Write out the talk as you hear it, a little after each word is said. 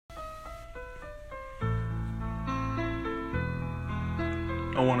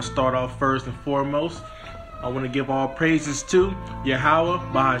I want to start off first and foremost. I want to give all praises to Yahweh,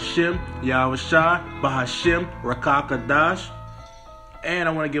 Bahashem, Yahweh Shai, Bahashem, Rakakadash. And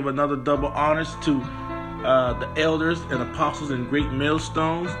I want to give another double honors to the elders and apostles and great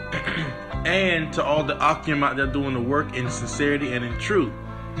millstones. And to all the Akim out there doing the work in sincerity and in truth.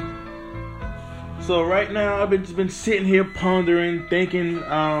 So right now I've been sitting here pondering, thinking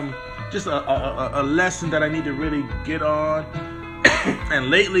just a lesson that I need to really get on. And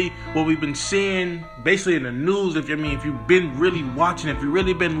lately, what we've been seeing, basically in the news, if you've been really watching, if you've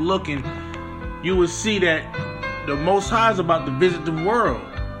really been looking, you will see that the Most High is about to visit the world,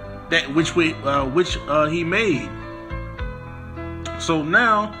 which He made. So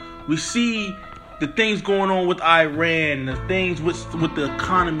now we see the things going on with Iran, the things with the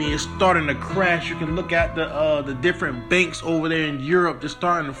economy is starting to crash. You can look at the different banks over there in Europe, they're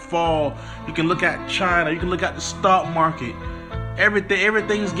starting to fall. You can look at China, you can look at the stock market.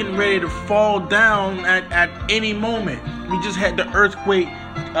 Everything's getting ready to fall down at any moment. We just had the earthquake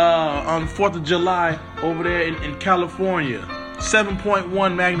on 4th of July over there in California.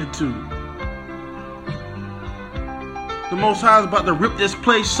 7.1 magnitude. The Most High is about to rip this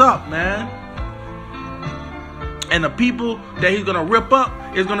place up, man. And the people that He's going to rip up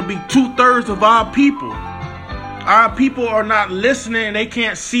is going to be 2/3 of our people. Our people are not listening. They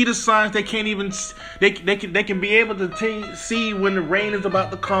can't see the signs. They can't even. They can be able to see when the rain is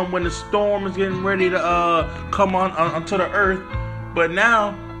about to come, when the storm is getting ready to come onto the earth. But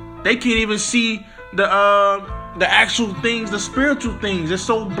now they can't even see the actual things, the spiritual things. They're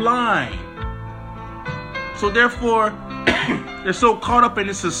so blind. So therefore, they're so caught up in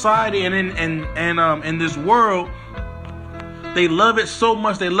this society and in this world. They love it so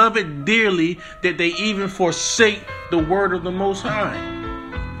much, they love it dearly, that they even forsake the word of the Most High.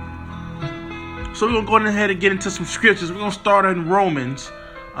 So we're going to go ahead and get into some scriptures. We're going to start in Romans.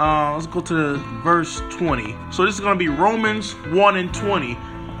 Let's go to verse 20. So this is going to be Romans 1 and 20.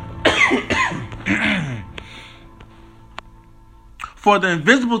 For the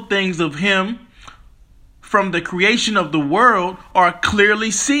invisible things of Him from the creation of the world are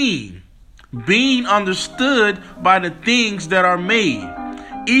clearly seen, being understood by the things that are made,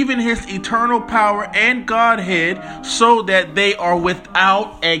 even His eternal power and Godhead, so that they are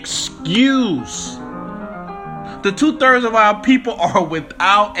without excuse. The 2/3 of our people are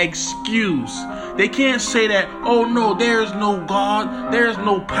without excuse. They can't say that, oh no, there is no God, there is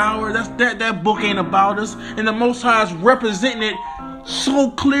no power, that book ain't about us. And the Most High is representing it so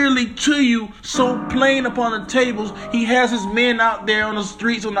clearly to you, so plain upon the tables. He has His men out there on the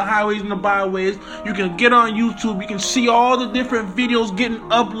streets, on the highways and the byways. You can get on YouTube, you can see all the different videos getting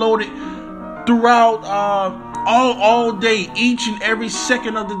uploaded throughout all day, each and every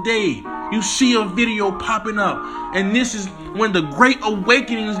second of the day. You see a video popping up, and this is when the Great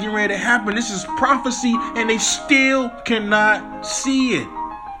Awakening is getting ready to happen. This is prophecy, and they still cannot see it.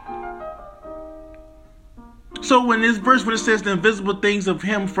 So when this verse, when it says the invisible things of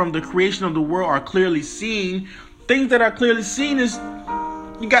Him from the creation of the world are clearly seen, things that are clearly seen is,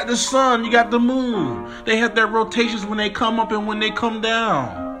 you got the sun, you got the moon. They have their rotations when they come up and when they come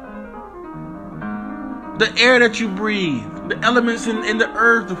down. The air that you breathe, the elements in the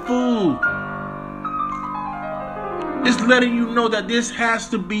earth, the food. It's letting you know that this has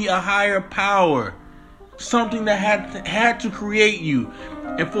to be a higher power. Something that had to create you.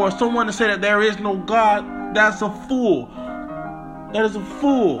 And for someone to say that there is no God, that's a fool. That is a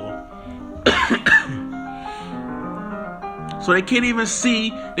fool. So they can't even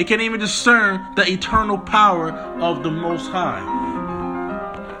see, they can't even discern the eternal power of the Most High.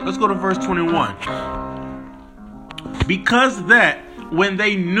 Let's go to verse 21. Because that when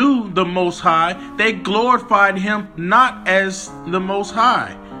they knew the Most High, they glorified Him not as the Most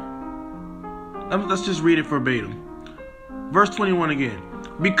High. Let's just read it verbatim. Verse 21 again.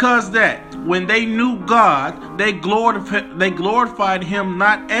 Because that when they knew God, they glorified Him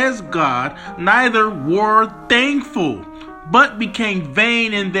not as God, neither were thankful, but became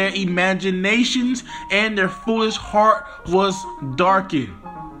vain in their imaginations, and their foolish heart was darkened.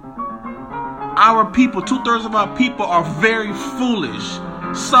 Our people, 2/3 of our people, are very foolish,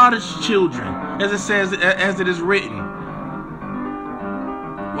 sottish children, as it says, as it is written.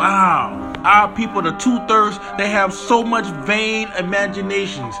 Wow. Our people, the 2/3, they have so much vain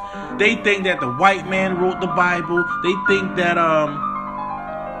imaginations. They think that the white man wrote the Bible. They think that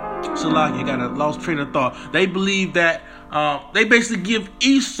Salaki, got a lost train of thought. They believe that they basically give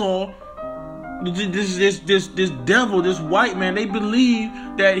Esau, this devil, this white man, they believe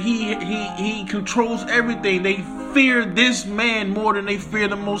that he controls everything. They fear this man more than they fear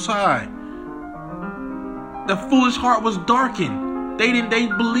the Most High. The foolish heart was darkened.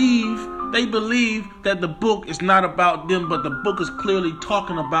 They believe that the book is not about them, but the book is clearly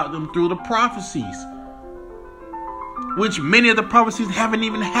talking about them through the prophecies, which many of the prophecies haven't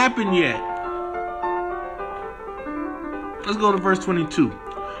even happened yet. Let's go to verse 22.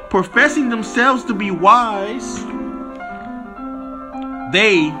 Professing themselves to be wise,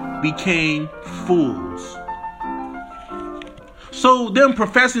 they became fools. So them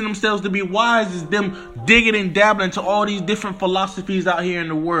professing themselves to be wise is them digging and dabbling into all these different philosophies out here in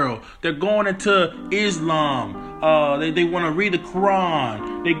the world. They're going into Islam. They want to read the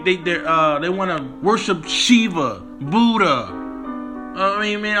Quran. They want to worship Shiva, Buddha.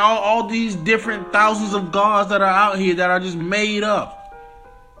 All these different thousands of gods that are out here that are just made up.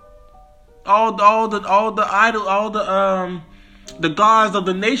 All the gods of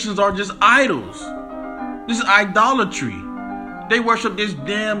the nations are just idols. This is idolatry. They worship this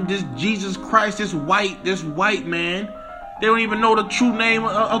Jesus Christ, this white man. They don't even know the true name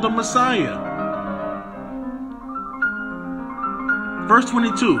of the Messiah. Verse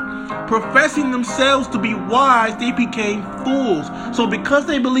 22, professing themselves to be wise, they became fools. So because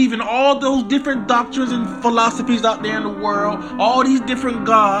they believe in all those different doctrines and philosophies out there in the world, all these different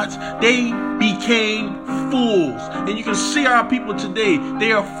gods, they became fools. And you can see our people today,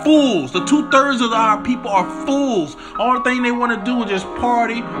 they are fools. The 2/3 of our people are fools. All the thing they want to do is just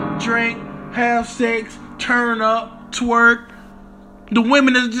party, drink, have sex, turn up, twerk. The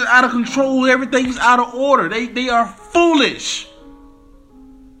women is just out of control. Everything's out of order. They are foolish.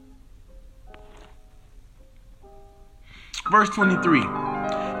 Verse 23,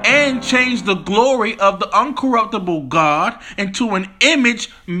 and changed the glory of the uncorruptible God into an image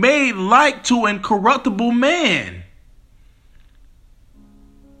made like to an corruptible man.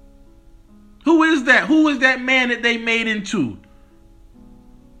 Who is that? Who is that man that they made into?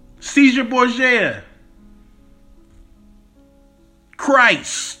 Caesar Borgia.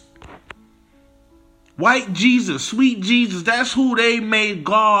 Christ. White Jesus, sweet Jesus. That's who they made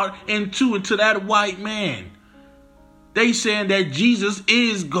God into that white man. They saying that Jesus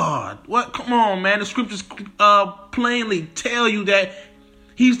is God. What? Come on, man. The scriptures plainly tell you that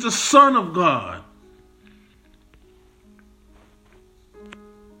he's the Son of God.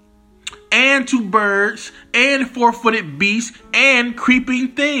 And to birds, and four-footed beasts, and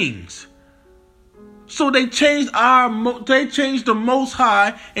creeping things. So they changed the Most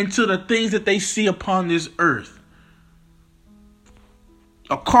High into the things that they see upon this earth.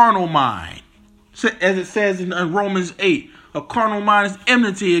 A carnal mind. As it says in Romans 8, a carnal mind is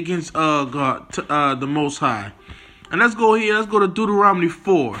enmity against God, the Most High. And let's go here. Let's go to Deuteronomy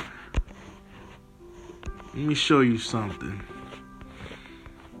 4. Let me show you something.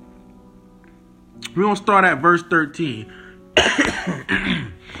 We're going to start at verse 13.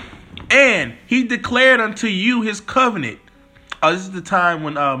 And he declared unto you his covenant. This is the time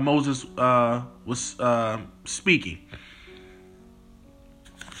when Moses was speaking.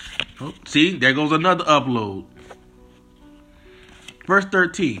 Oh, see, there goes another upload. Verse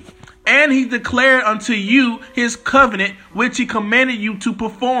 13. And he declared unto you his covenant, which he commanded you to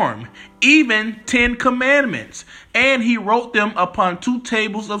perform, even 10 commandments. And he wrote them upon 2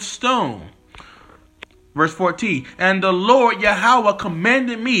 tables of stone. Verse 14. And the Lord Yahweh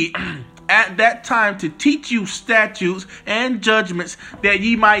commanded me at that time to teach you statutes and judgments, that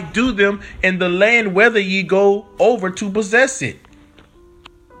ye might do them in the land whither ye go over to possess it.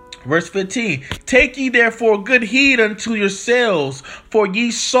 Verse 15, take ye therefore good heed unto yourselves, for ye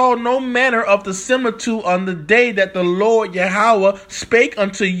saw no manner of the similitude on the day that the Lord Yahweh spake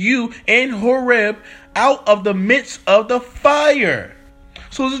unto you in Horeb out of the midst of the fire.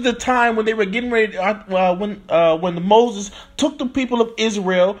 So this is the time when they were getting ready, when Moses took the people of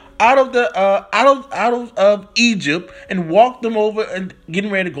Israel out of Egypt and walked them over and getting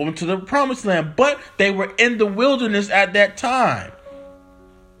ready to go into the promised land. But they were in the wilderness at that time.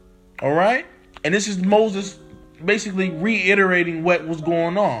 All right. And this is Moses basically reiterating what was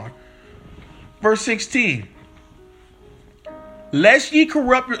going on. Verse 16. Lest ye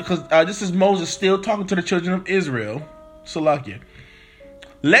corrupt, because this is Moses still talking to the children of Israel. Salakia.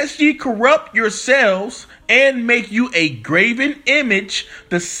 Lest ye corrupt yourselves and make you a graven image,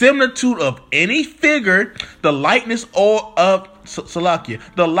 the similitude of any figure, the likeness of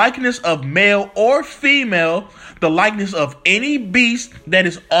the likeness of male or female, the likeness of any beast that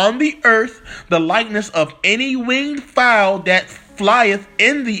is on the earth, the likeness of any winged fowl that flieth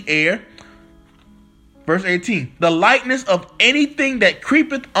in the air. Verse 18, the likeness of anything that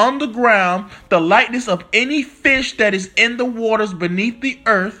creepeth on the ground, the likeness of any fish that is in the waters beneath the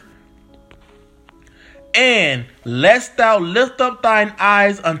earth. And lest thou lift up thine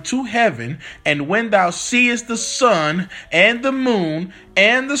eyes unto heaven, and when thou seest the sun and the moon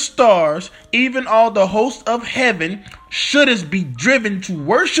and the stars, even all the host of heaven, shouldest be driven to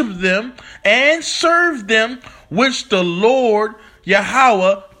worship them and serve them, which the Lord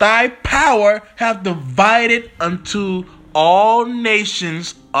Yahweh thy power hath divided unto all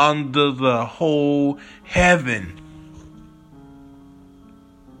nations under the whole heaven.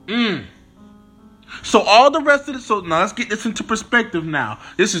 So all the rest of so now let's get this into perspective now.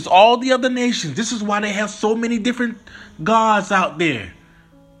 This is all the other nations. This is why they have so many different gods out there.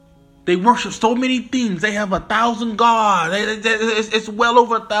 They worship so many things. They have 1,000 gods. It's well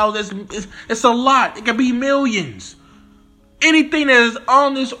over 1,000. It's a lot. It can be millions. Anything that is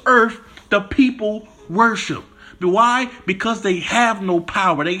on this earth, the people worship. Why? Because they have no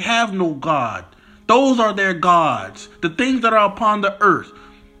power. They have no God. Those are their gods. The things that are upon the earth.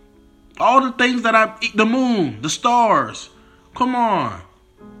 All the things that the moon, the stars. Come on.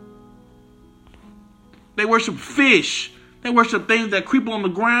 They worship fish. They worship things that creep on the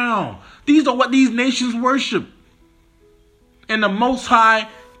ground. These are what these nations worship. And the Most High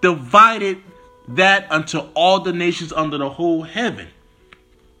divided that unto all the nations under the whole heaven.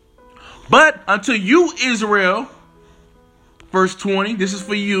 But unto you, Israel, verse 20, this is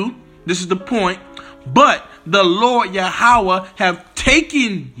for you. This is the point. But the Lord Yahweh have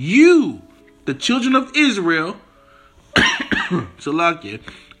taken you, the children of Israel, Salakia,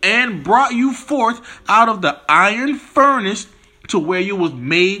 and brought you forth out of the iron furnace to where you was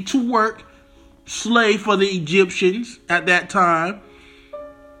made to work, slave for the Egyptians at that time,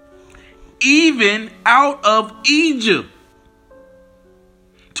 even out of Egypt,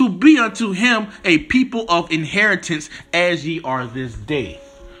 to be unto him a people of inheritance, as ye are this day.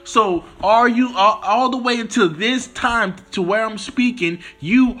 So are you all the way until this time to where I'm speaking?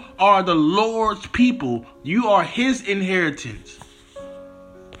 You are the Lord's people. You are his inheritance.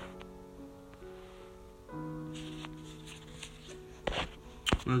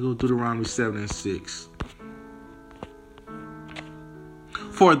 I'm going to go through Deuteronomy 7 and 6.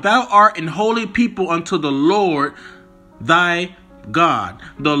 For thou art an holy people unto the Lord thy God.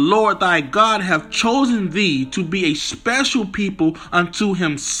 The Lord thy God hath chosen thee to be a special people unto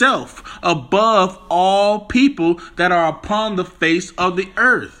himself, above all people that are upon the face of the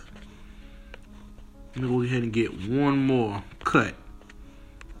earth. Let me go ahead and get one more cut.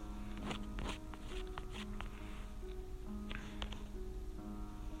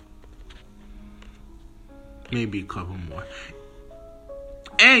 Maybe a couple more.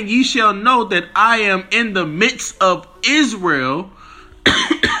 And ye shall know that I am in the midst of Israel,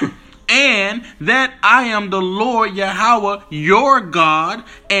 and that I am the Lord Yahweh your God,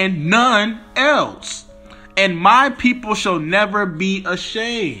 and none else. And my people shall never be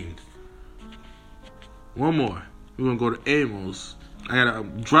ashamed. One more. We're gonna go to Amos. I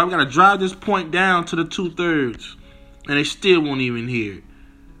gotta drive this point down to the 2/3, and they still won't even hear it.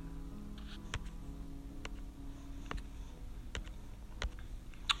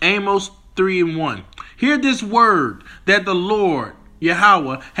 Amos 3 and 1. Hear this word that the Lord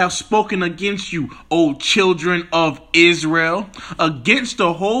Yahweh have spoken against you, O children of Israel, against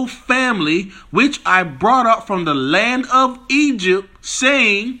the whole family which I brought up from the land of Egypt,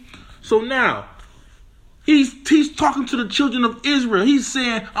 saying. So now he's talking to the children of Israel. He's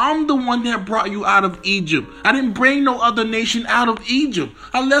saying, I'm the one that brought you out of Egypt. I didn't bring no other nation out of Egypt.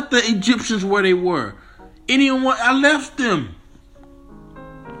 I left the Egyptians where they were. I left them.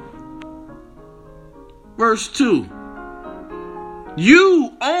 Verse 2.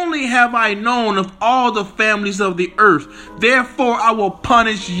 You only have I known of all the families of the earth. Therefore I will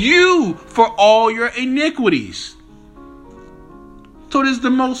punish you for all your iniquities. So this is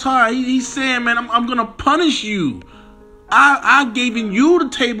the Most High. He's saying, man, I'm going to punish you. I gave you the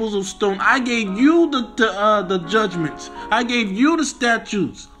tables of stone. I gave you the judgments. I gave you the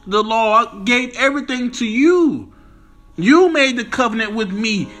statutes, the law. I gave everything to you. You made the covenant with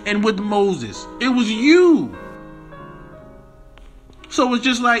me and with Moses. It was you. So it's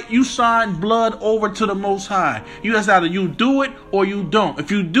just like you signed blood over to the Most High. Either you do it or you don't.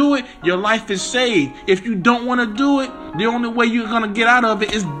 If you do it, your life is saved. If you don't want to do it, the only way you're going to get out of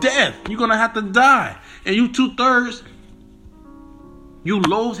it is death. You're going to have to die. And you 2/3, you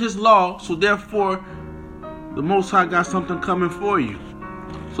loathe his law. So therefore, the Most High got something coming for you.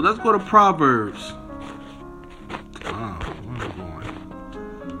 So let's go to Proverbs. Where am I going?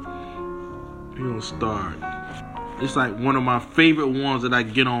 We're going to start. It's like one of my favorite ones that I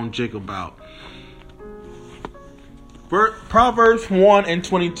get on Jake about. Proverbs 1 and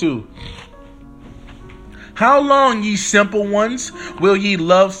 22. How long, ye simple ones, will ye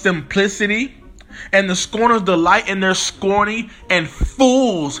love simplicity? and the scorners delight in their scorning, and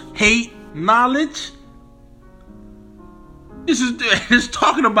fools hate knowledge. It's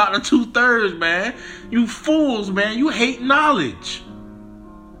talking about the 2/3, man. You fools, man. You hate knowledge.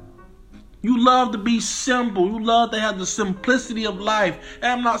 You love to be simple. You love to have the simplicity of life.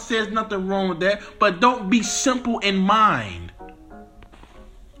 And I'm not saying there's nothing wrong with that, but don't be simple in mind.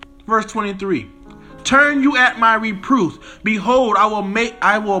 Verse 23. Turn you at my reproof. Behold, I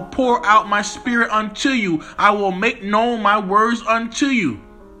will pour out my spirit unto you. I will make known my words unto you.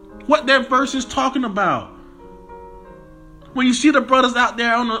 What that verse is talking about. When you see the brothers out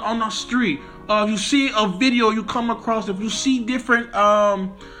there on the street, if you see a video you come across, if you see different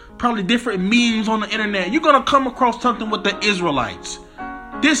probably different memes on the internet, you're gonna come across something with the Israelites.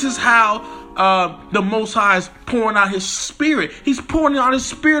 This is how the Most High is pouring out his spirit. He's pouring out his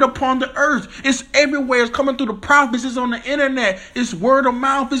spirit upon the earth. It's everywhere. It's coming through the prophets. It's on the internet. It's word of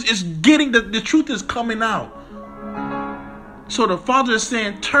mouth. It's getting the truth is coming out. So the Father is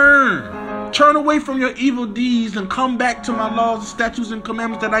saying, turn away from your evil deeds and come back to my laws, statutes, and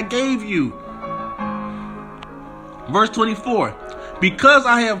commandments that I gave you. Verse 24. Because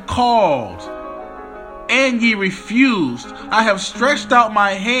I have called and ye refused, I have stretched out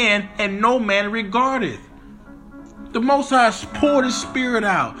my hand and no man regardeth. The Most High has poured his spirit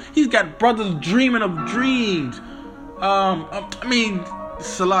out. He's got brothers dreaming of dreams.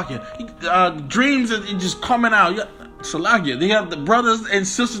 Salakia. Dreams are just coming out. Salakia. They have the brothers and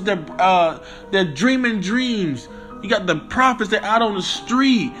sisters that they're dreaming dreams. You got the prophets that are out on the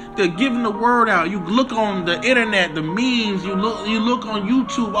street. They're giving the word out. You look on the internet, the memes. You look on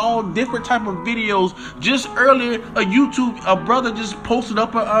YouTube, all different type of videos. Just earlier, a brother just posted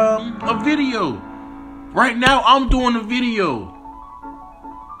up a video. Right now, I'm doing a video.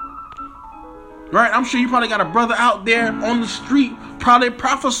 Right? I'm sure you probably got a brother out there on the street, probably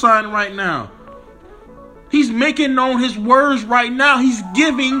prophesying right now. He's making known his words right now. He's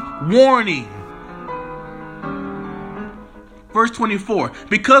giving warning. Verse 24,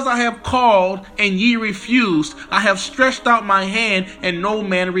 because I have called and ye refused, I have stretched out my hand and no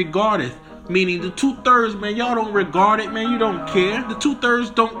man regardeth. Meaning the 2/3, man, y'all don't regard it, man. You don't care. The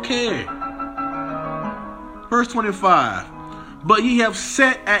 2/3 don't care. Verse 25, but ye have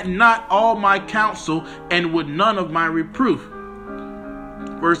set at naught all my counsel and would none of my reproof.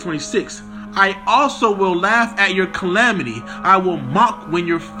 Verse 26, I also will laugh at your calamity. I will mock when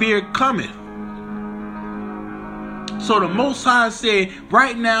your fear cometh. So the Most High said,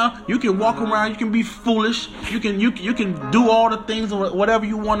 right now, you can walk around, you can be foolish, you can do all the things, whatever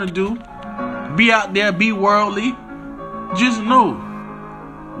you want to do. Be out there, be worldly. Just know,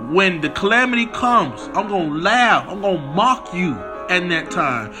 when the calamity comes, I'm going to laugh, I'm going to mock you at that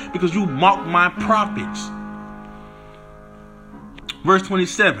time, because you mocked my prophets. Verse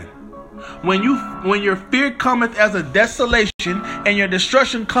 27. When your fear cometh as a desolation, and your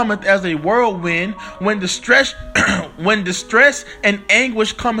destruction cometh as a whirlwind, when distress and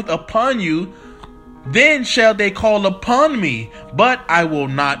anguish cometh upon you, then shall they call upon me, but I will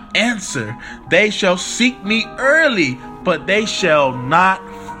not answer. They shall seek me early, but they shall not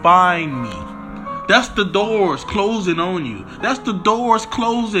find me. That's the doors closing on you. That's the doors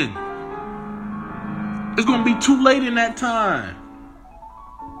closing. It's going to be too late in that time.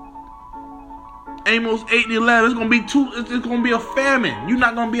 Amos 8 and 11, it's going to be a famine. You're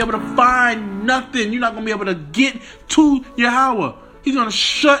not going to be able to find nothing. You're not going to be able to get to Yahweh. He's going to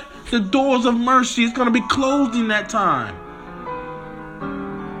shut the doors of mercy. It's going to be closed in that time.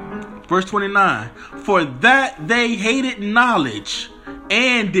 Verse 29, for that they hated knowledge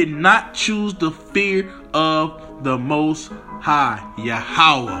and did not choose the fear of the Most High,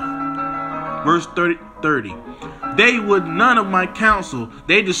 Yahweh. Verse 30. They would none of my counsel.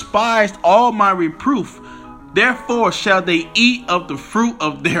 They despised all my reproof. Therefore shall they eat of the fruit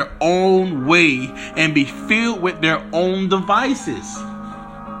of their own way and be filled with their own devices.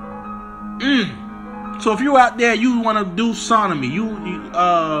 So if you're out there, you want to do sodomy.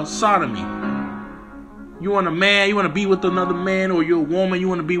 Sodomy. You want a man, you want to be with another man, or you're a woman, you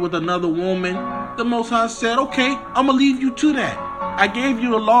want to be with another woman. The Most High said, okay, I'm going to leave you to that. I gave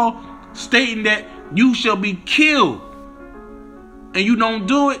you a law stating that you shall be killed, and you don't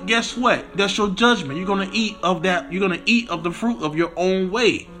do it, guess what? That's your judgment. You're going to eat of that. You're going to eat of the fruit of your own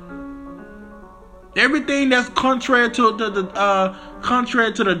way. Everything that's contrary to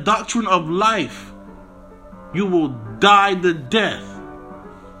the doctrine of life, you will die the death.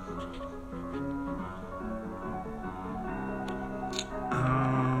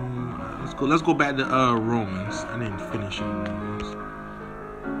 Let's go back to Romans. I didn't finish it. Romans.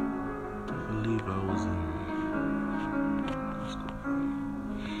 I believe I was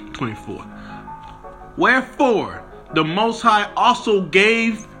in 24. Wherefore, the Most High also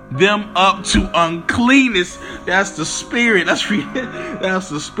gave them up to uncleanness. That's the spirit. Let's read it. That's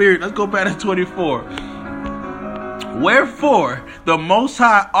the spirit. Let's go back to 24. Wherefore, the Most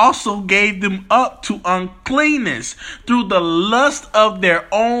High also gave them up to uncleanness through the lust of their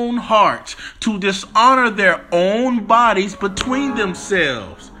own hearts, to dishonor their own bodies between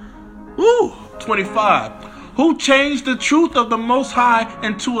themselves. 25. Who changed the truth of the Most High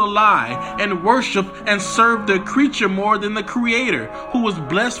into a lie, and worship and serve the creature more than the Creator, who is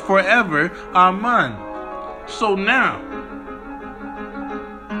blessed forever. Amen. So now,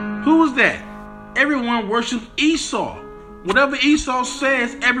 who is that? Everyone worships Esau. Whatever Esau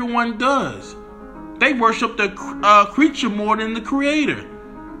says, everyone does. They worship the creature more than the Creator.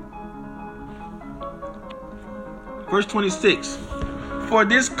 Verse 26. For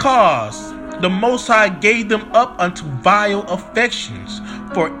this cause the Most High gave them up unto vile affections,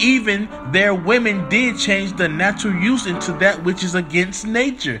 for even their women did change the natural use into that which is against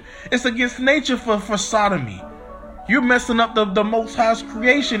nature. It's against nature for sodomy. You're messing up the Most High's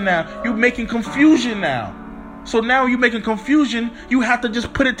creation now. You're making confusion now. So now you're making confusion. You have to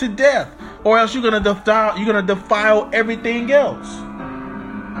just put it to death, or else you're gonna defile everything else.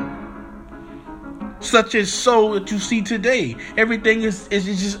 Such as so that you see today. Everything is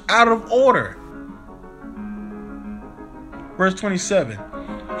just out of order. Verse 27.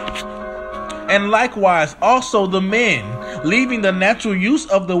 And likewise also the men, leaving the natural use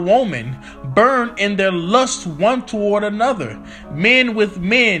of the woman, burn in their lust one toward another, men with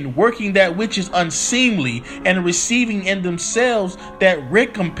men, working that which is unseemly, and receiving in themselves that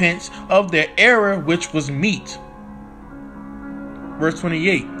recompense of their error which was meet. Verse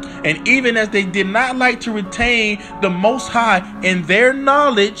 28. And even as they did not like to retain the Most High in their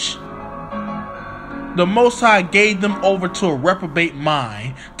knowledge, the Most High gave them over to a reprobate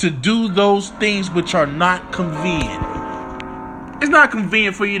mind to do those things which are not convenient. It's not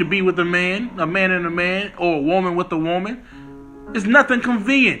convenient for you to be with a man and a man, or a woman with a woman. It's nothing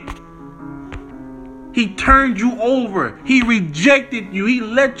convenient. He turned you over. He rejected you. He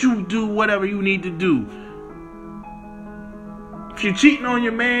let you do whatever you need to do. If you're cheating on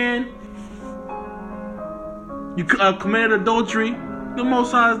your man, you committed adultery, the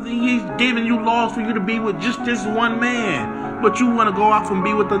Most High, He's giving you laws for you to be with just this one man. But you want to go off and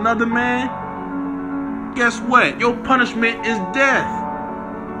be with another man? Guess what? Your punishment is death.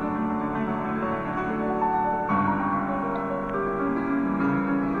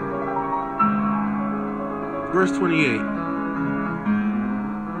 Verse 28.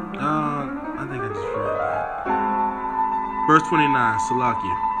 I think I just read that. Verse 29,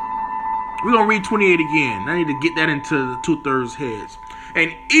 Salakia. We're going to read 28 again. I need to get that into the 2/3 heads.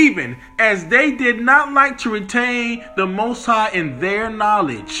 And even as they did not like to retain the Most High in their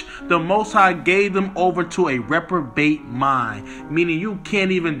knowledge, the Most High gave them over to a reprobate mind. Meaning you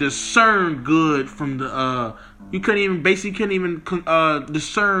can't even discern good from the, you couldn't even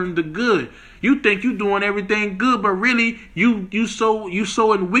discern the good. You think you're doing everything good, but really you so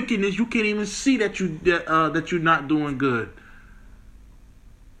in wickedness you can't even see that you're not doing good.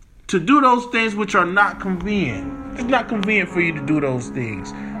 To do those things which are not convenient. It's not convenient for you to do those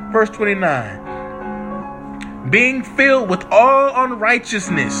things. Verse 29. Being filled with all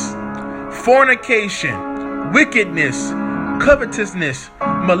unrighteousness, fornication, wickedness, covetousness,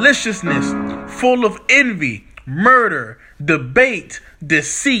 maliciousness, full of envy, murder, debate,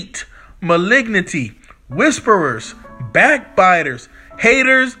 deceit, malignity, whisperers, backbiters,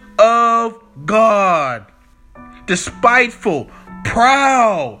 haters of God, despiteful,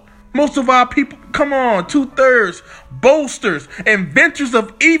 proud. Most of our people, come on, 2/3, boasters, inventors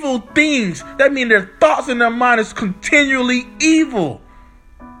of evil things. That means their thoughts in their mind is continually evil.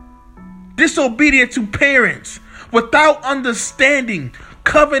 Disobedient to parents, without understanding,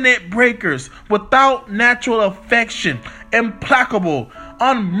 covenant breakers, without natural affection, implacable,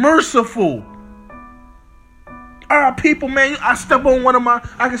 unmerciful. Our people, man, I can step on one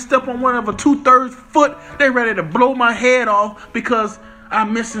of a 2/3 foot. They ready to blow my head off because I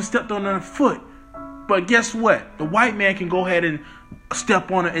missed and stepped on their foot. But guess what? The white man can go ahead and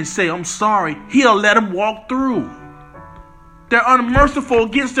step on it and say, I'm sorry. He'll let them walk through. They're unmerciful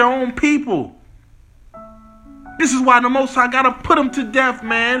against their own people. This is why the Most High got to put them to death,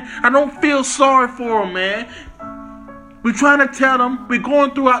 man. I don't feel sorry for them, man. We're trying to tell them. We're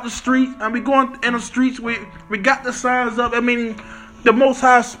going throughout the streets. And we're going in the streets. We got the signs up. I mean, the Most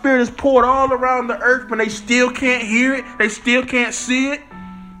High Spirit is poured all around the earth, but they still can't hear it. They still can't see it.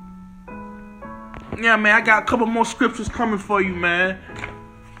 Yeah, man, I got a couple more scriptures coming for you, man.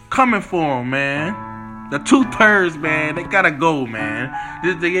 Coming for them, man. The 2/3, man, they gotta go, man.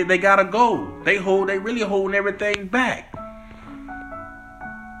 They gotta go. They really holding everything back.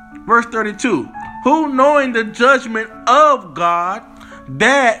 Verse 32. Who knowing the judgment of God,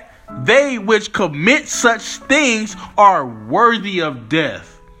 that they which commit such things are worthy of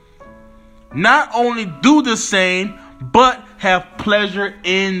death, not only do the same, but have pleasure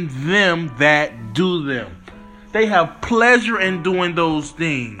in them that do them. They have pleasure in doing those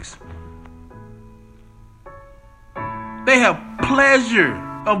things. They have pleasure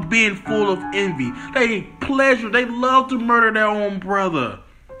of being full of envy. They pleasure. They love to murder their own brother.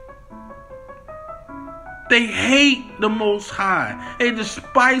 They hate the Most High. They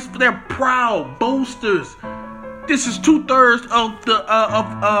despise. They're proud boasters. This is 2/3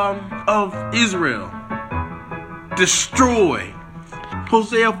 of Israel. Destroy.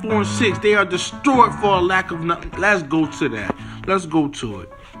 Hosea 4:6. They are destroyed for a lack of knowledge. Let's go to that. Let's go to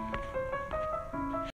it.